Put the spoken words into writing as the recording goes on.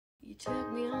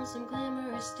Took me on some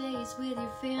glamorous dates with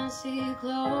your fancy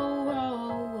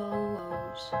clothes.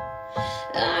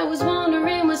 I was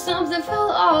wondering when something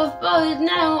fell off, but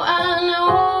now I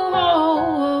know.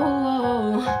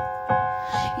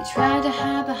 You tried to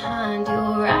hide behind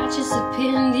your righteous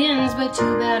opinions, but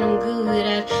too bad I'm good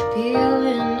at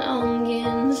peeling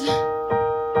onions.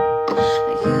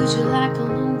 I used you like a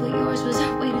loom, but yours was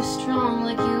way too strong,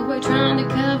 like you were trying to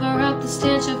cover up the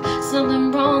stench of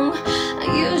something wrong. I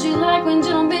usually like when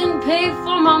jumping paid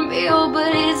for my meal,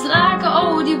 but it's like I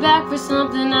owed you back for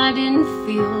something I didn't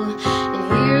feel. And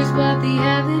here's what the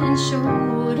evidence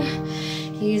showed.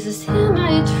 He's a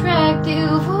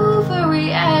semi-attractive,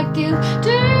 overreactive,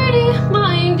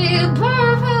 dirty-minded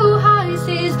perv who hides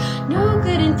his no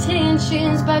good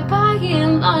intentions by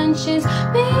buying lunches,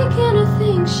 making her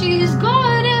think she's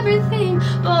got everything,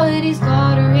 but he's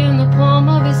got her in the palm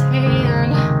of his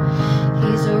hand.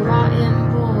 He's a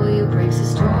rotten boy who breaks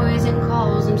his toys and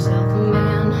calls himself a